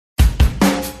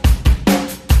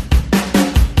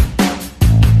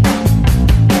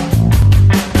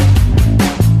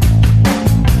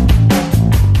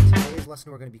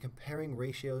comparing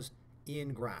ratios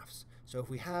in graphs. So if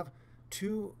we have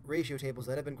two ratio tables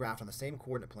that have been graphed on the same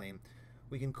coordinate plane,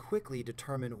 we can quickly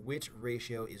determine which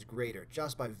ratio is greater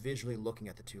just by visually looking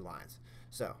at the two lines.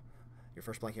 So your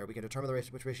first blank here, we can determine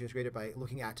which ratio is greater by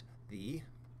looking at the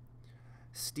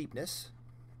steepness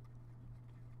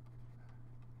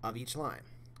of each line.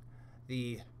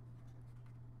 The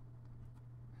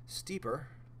steeper,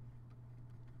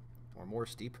 or more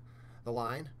steep, the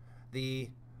line, the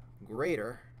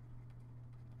greater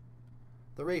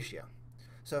the ratio.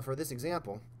 So for this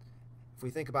example, if we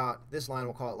think about this line,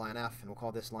 we'll call it line F, and we'll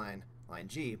call this line line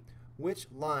G. Which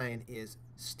line is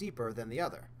steeper than the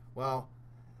other? Well,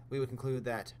 we would conclude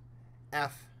that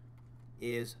F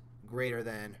is greater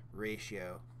than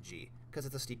ratio G, because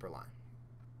it's a steeper line.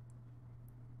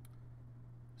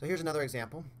 So here's another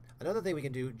example. Another thing we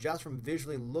can do just from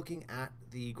visually looking at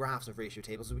the graphs of ratio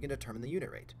tables is we can determine the unit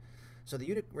rate. So the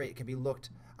unit rate can be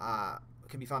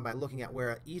found by looking at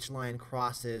where each line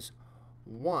crosses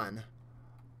 1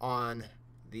 on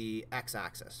the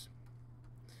x-axis.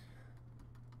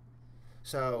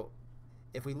 So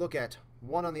if we look at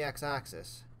 1 on the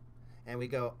x-axis and we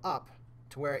go up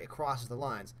to where it crosses the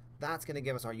lines, that's going to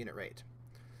give us our unit rate.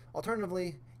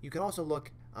 Alternatively, you can also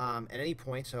look at any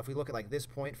point. So if we look at like this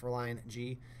point for line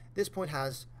G, this point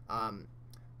has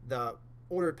the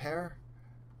ordered pair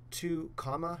 2,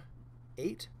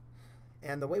 8.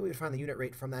 And the way we would find the unit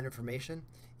rate from that information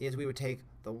is we would take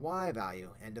the y value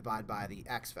and divide by the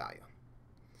x value.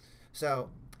 So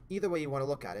either way you want to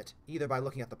look at it, either by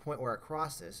looking at the point where it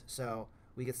crosses, so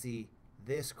we can see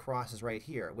this crosses right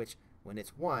here, which when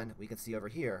it's 1, we can see over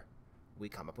here, we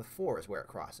come up with 4 is where it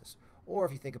crosses. Or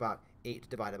if you think about 8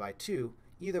 divided by 2,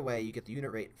 either way you get the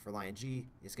unit rate for line G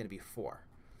is going to be 4.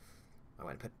 I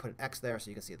want to put an x there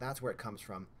so you can see that's where it comes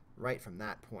from, right from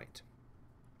that point.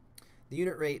 The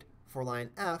unit rate for line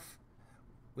F,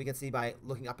 we can see by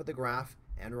looking up at the graph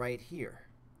and right here.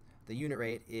 The unit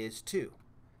rate is 2.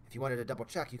 If you wanted to double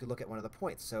check, you could look at one of the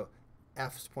points. So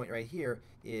F's point right here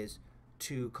is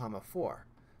 2, 4.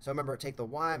 So remember, take the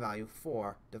y value,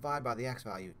 4, divide by the x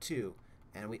value, 2,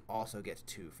 and we also get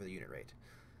 2 for the unit rate.